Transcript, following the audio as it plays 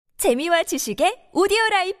재미와 지식의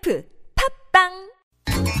오디오라이프 팝빵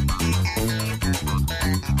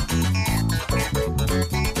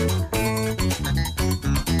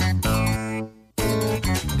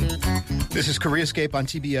This is Koreascape on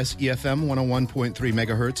TBS EFM 101.3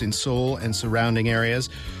 megahertz in Seoul and surrounding areas.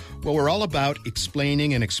 Well, we're all about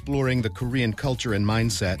explaining and exploring the Korean culture and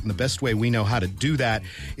mindset, and the best way we know how to do that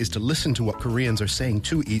is to listen to what Koreans are saying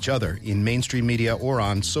to each other in mainstream media or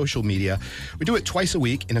on social media. We do it twice a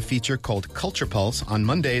week in a feature called Culture Pulse. On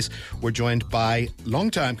Mondays, we're joined by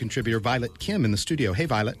longtime contributor Violet Kim in the studio. Hey,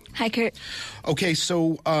 Violet. Hi, Kurt. Okay,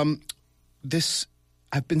 so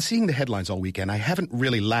I've been seeing the headlines all weekend. I haven't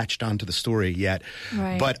really latched onto the story yet.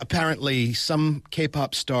 Right. But apparently some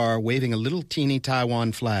K-pop star waving a little teeny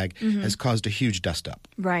Taiwan flag has caused a huge dust-up.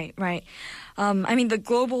 Right. I mean, the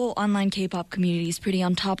global online K-pop community is pretty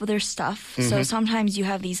on top of their stuff. So sometimes you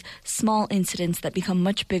have these small incidents that become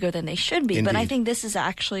much bigger than they should be. Indeed. But I think this is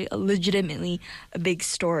actually legitimately a big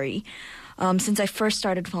story. Since I first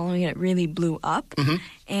started following it, it really blew up.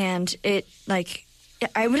 And it,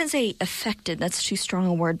 I wouldn't say affected, that's too strong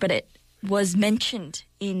a word, but it was mentioned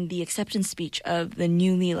in the acceptance speech of the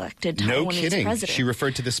newly elected Taiwanese No kidding. president. She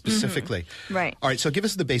referred to this specifically. Right. All right, so give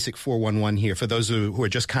us the basic 411 here for those who are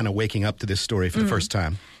just kind of waking up to this story for the first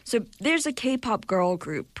time. So there's a K-pop girl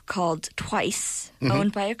group called Twice,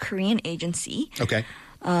 owned by a Korean agency. Okay.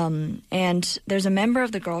 And there's a member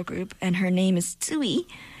of the girl group, and her name is Tsui.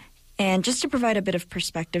 And just to provide a bit of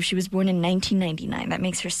perspective, she was born in 1999. That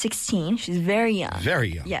makes her 16. She's very young. Very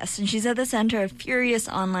young. Yes, and she's at the center of furious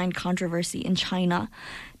online controversy in China,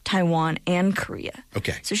 Taiwan, and Korea.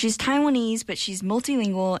 Okay. So she's Taiwanese, but she's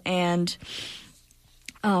multilingual, and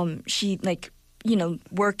she,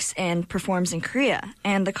 works and performs in Korea.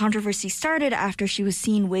 And the controversy started after she was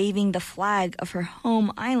seen waving the flag of her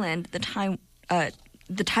home island, the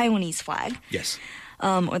Taiwanese flag. Yes.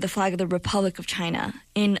 Or the flag of the Republic of China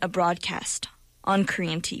in a broadcast on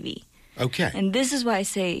Korean TV. Okay. And this is why I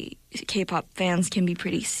say K-pop fans can be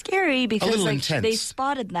pretty scary because intense. they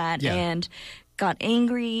spotted that Yeah. and got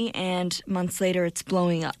angry, and months later it's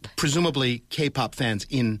blowing up. Presumably K-pop fans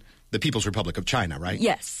in the People's Republic of China, right?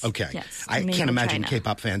 Yes. Okay. Yes. I Mainland can't imagine China.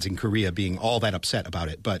 K-pop fans in Korea being all that upset about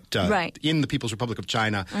it, but Right. in the People's Republic of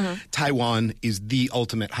China, Taiwan is the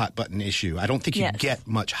ultimate hot-button issue. I don't think you Yes. get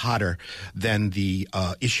much hotter than the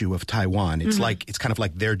issue of Taiwan. It's it's kind of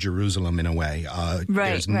like their Jerusalem in a way.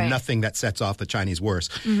 There's nothing that sets off the Chinese worse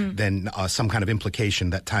than some kind of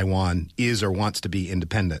implication that Taiwan is or wants to be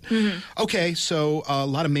independent. Okay, so a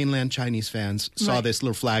lot of mainland Chinese fans saw this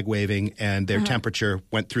little flag waving, and their temperature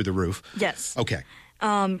went through the roof. Yes. Okay.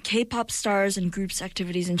 K-pop stars and groups'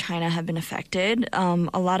 activities in China have been affected.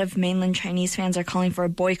 A lot of mainland Chinese fans are calling for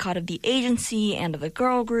a boycott of the agency and of the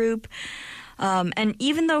girl group. And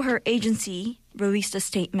even though her agency released a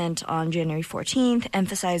statement on January 14th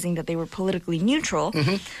emphasizing that they were politically neutral,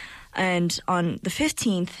 and on the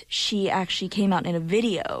 15th, she actually came out in a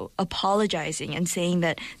video apologizing and saying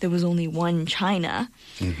that there was only one China.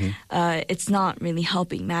 It's not really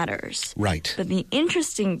helping matters. Right. But the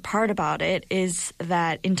interesting part about it is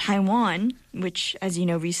that in Taiwan, which, as you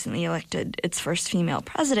know, recently elected its first female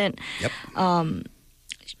president,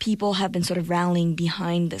 people have been sort of rallying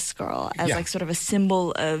behind this girl as sort of a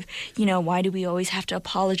symbol of, why do we always have to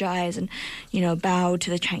apologize and, bow to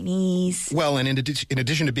the Chinese? Well, and in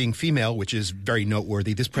addition to being female, which is very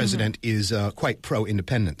noteworthy, this president is quite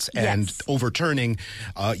pro-independence and overturning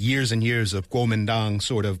years and years of Kuomintang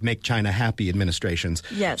sort of make China happy administrations.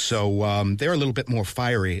 Yes. So they're a little bit more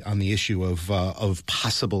fiery on the issue of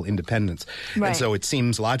possible independence. Right. And so it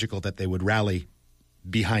seems logical that they would rally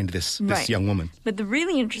behind this young woman. But the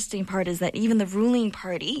really interesting part is that even the ruling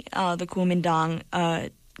party, the Kuomintang,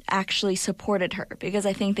 actually supported her because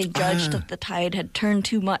I think they judged that the tide had turned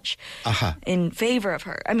too much in favor of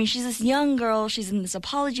her. I mean, she's this young girl. She's in this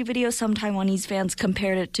apology video. Some Taiwanese fans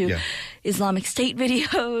compared it to Islamic State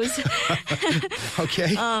videos.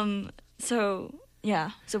 Okay. So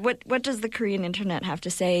what does the Korean internet have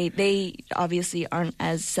to say? They obviously aren't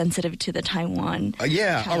as sensitive to the Taiwan.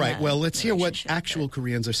 All right. Well, let's hear what actual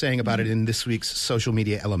Koreans are saying about it in this week's Social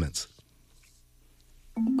Media Elements.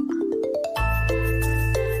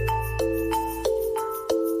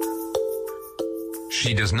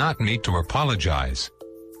 She does not need to apologize.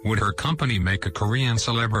 Would her company make a Korean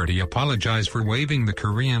celebrity apologize for waving the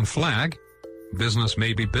Korean flag? Business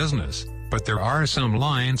may be business, but there are some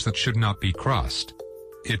lines that should not be crossed.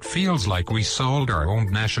 It feels like we sold our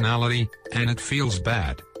own nationality, and it feels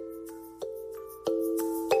bad.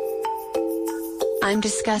 I'm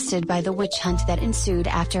disgusted by the witch hunt that ensued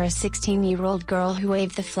after a 16-year-old girl who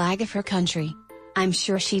waved the flag of her country. I'm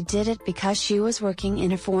sure she did it because she was working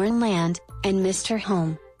in a foreign land and missed her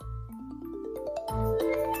home.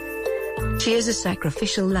 She is a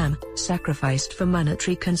sacrificial lamb, sacrificed for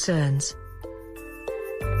monetary concerns.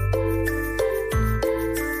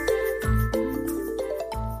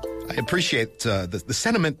 I appreciate the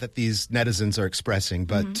sentiment that these netizens are expressing,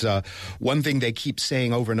 but one thing they keep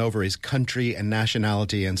saying over and over is country and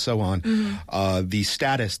nationality and so on.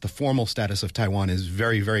 The formal status of Taiwan is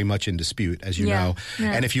very, very much in dispute, as you know.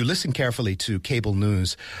 Yeah. And if you listen carefully to cable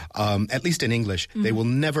news, at least in English, they will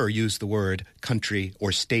never use the word country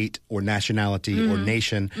or state or nationality or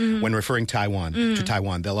nation when referring to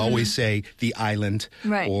Taiwan. They'll always say the island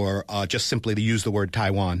or just simply to use the word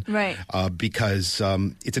Taiwan because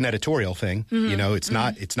it's an editorial thing. You know, it's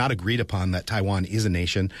not agreed upon that Taiwan is a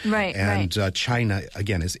nation. And China,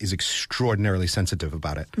 again, is extraordinarily sensitive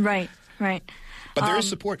about it. Right. But there is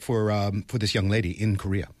support for this young lady in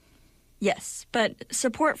Korea. Yes, but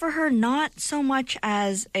support for her not so much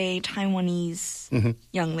as a Taiwanese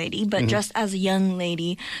young lady, but just as a young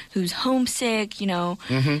lady who's homesick, you know,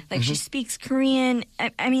 she speaks Korean.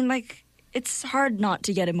 I mean, like, it's hard not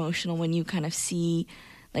to get emotional when you kind of see,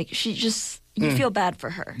 like, you feel bad for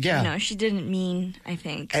her. Yeah. You know, she didn't mean, I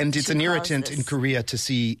think. And it's an irritant in Korea to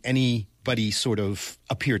see anybody sort of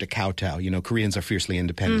appear to kowtow. You know, Koreans are fiercely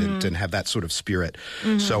independent and have that sort of spirit.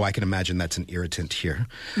 So I can imagine that's an irritant here.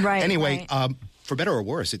 Anyway, for better or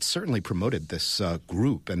worse, it certainly promoted this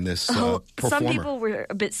group and this performer. Some people were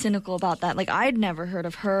a bit cynical about that. Like, I'd never heard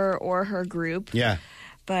of her or her group. Yeah.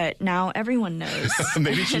 But now everyone knows.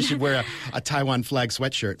 Maybe she should wear a Taiwan flag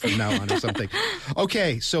sweatshirt from now on or something.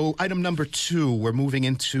 Okay, so item number 2, we're moving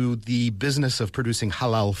into the business of producing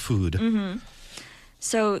halal food.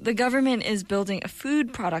 So the government is building a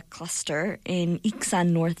food product cluster in Iksan,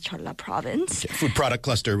 North Jeolla province. Okay, food product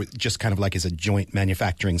cluster just kind of like is a joint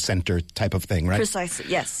manufacturing center type of thing, right? Precisely,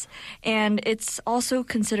 yes. And it's also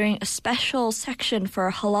considering a special section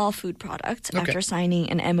for halal food products after signing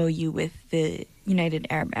an MOU with the United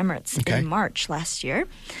Arab Emirates in March last year.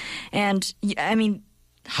 And, I mean,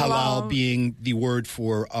 halal being the word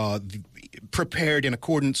for prepared in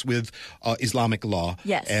accordance with Islamic law.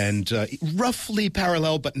 Yes. And roughly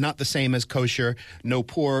parallel, but not the same as kosher. No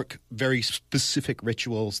pork, very specific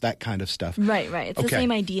rituals, that kind of stuff. Right. It's the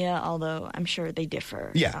same idea, although I'm sure they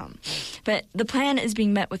differ. Yeah. But the plan is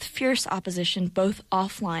being met with fierce opposition, both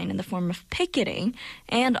offline in the form of picketing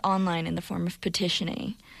and online in the form of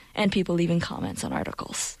petitioning, and people leaving comments on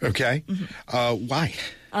articles. Okay. Why?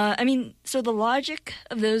 I mean, so the logic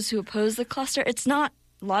of those who oppose the cluster, it's not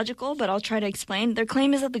logical, but I'll try to explain. Their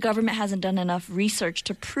claim is that the government hasn't done enough research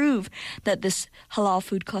to prove that this halal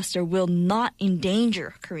food cluster will not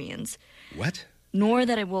endanger Koreans. What? Nor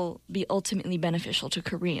that it will be ultimately beneficial to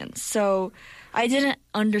Koreans. So I didn't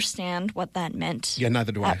understand what that meant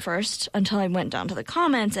neither do I. At first until I went down to the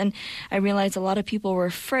comments and I realized a lot of people were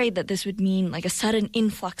afraid that this would mean like a sudden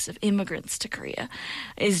influx of immigrants to Korea.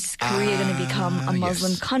 Is Korea going to become a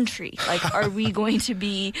Muslim country? Like, are we going to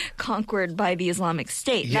be conquered by the Islamic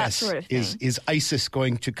State? Yes. That sort of thing. Is ISIS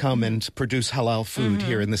going to come and produce halal food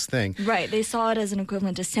here in this thing? Right. They saw it as an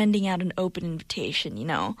equivalent to sending out an open invitation, you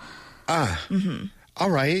know. All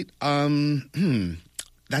right.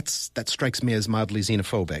 That strikes me as mildly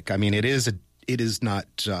xenophobic. I mean, it is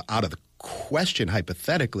not out of the question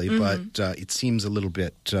hypothetically, but it seems a little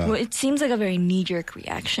bit. Well, it seems like a very knee-jerk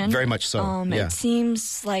reaction. Very much so. Yeah. It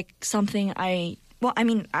seems like something I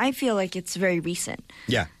feel like it's very recent.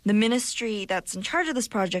 Yeah. The ministry that's in charge of this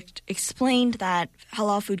project explained that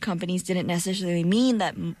halal food companies didn't necessarily mean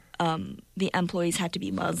that the employees had to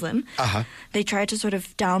be Muslim. They tried to sort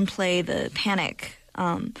of downplay the panic.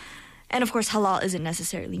 And of course, halal isn't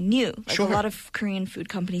necessarily new. Like a lot of Korean food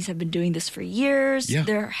companies have been doing this for years. Yeah.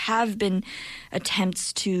 There have been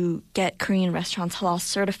attempts to get Korean restaurants halal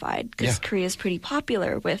certified because Korea is pretty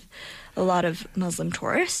popular with a lot of Muslim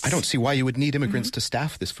tourists. I don't see why you would need immigrants to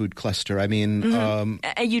staff this food cluster. I mean,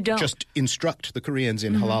 you don't just instruct the Koreans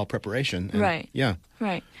in halal preparation. And, right. Yeah.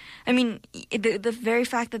 Right. I mean, the very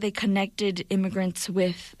fact that they connected immigrants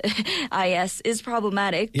with IS is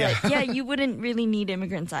problematic. But you wouldn't really need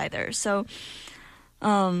immigrants either. So,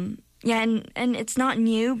 and it's not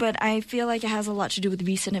new, but I feel like it has a lot to do with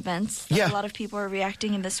recent events. A lot of people are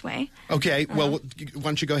reacting in this way. Okay. Well, why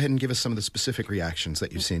don't you go ahead and give us some of the specific reactions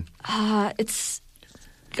that you've seen?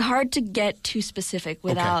 hard to get too specific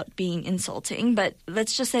without being insulting, but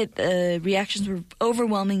let's just say the reactions were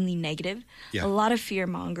overwhelmingly negative. Yeah. A lot of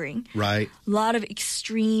fear-mongering. Right. A lot of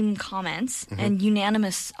extreme comments and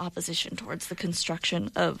unanimous opposition towards the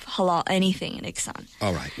construction of halal anything in Iksan.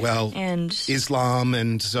 All right. Well, And Islam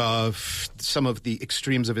and some of the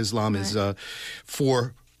extremes of Islam is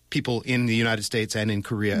for people in the United States and in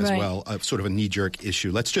Korea as well, sort of a knee-jerk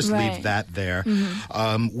issue. Let's just leave that there.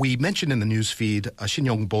 We mentioned in the news feed, Shin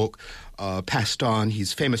Yong-bok passed on.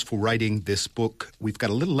 He's famous for writing this book. We've got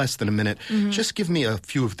a little less than a minute. Just give me a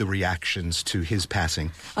few of the reactions to his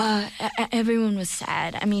passing. Everyone was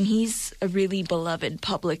sad. I mean, he's a really beloved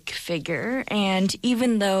public figure, and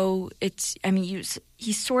even though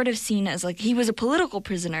he's sort of seen as like he was a political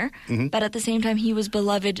prisoner, but at the same time he was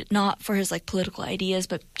beloved not for his like political ideas,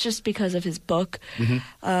 but just because of his book.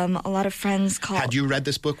 A lot of friends Had you read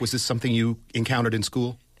this book? Was this something you encountered in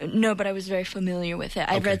school? No, but I was very familiar with it.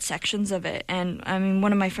 I read sections of it, and I mean,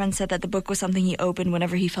 one of my friends said that the book was something he opened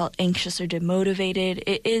whenever he felt anxious or demotivated.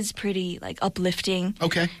 It is pretty like uplifting,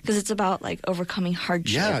 because it's about like overcoming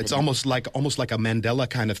hardship. Yeah, it's almost like a Mandela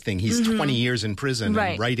kind of thing. He's 20 years in prison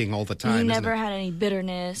and writing all the time. He never had any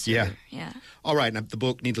bitterness. Yeah. All right, now the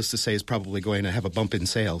book, needless to say, is probably going to have a bump in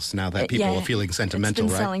sales now that people are feeling sentimental,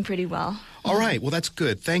 it's been selling pretty well. All right, well, that's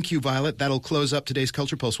good. Thank you, Violet. That'll close up today's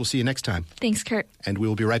Culture Pulse. We'll see you next time. Thanks, Kurt. And we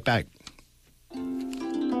will be right back.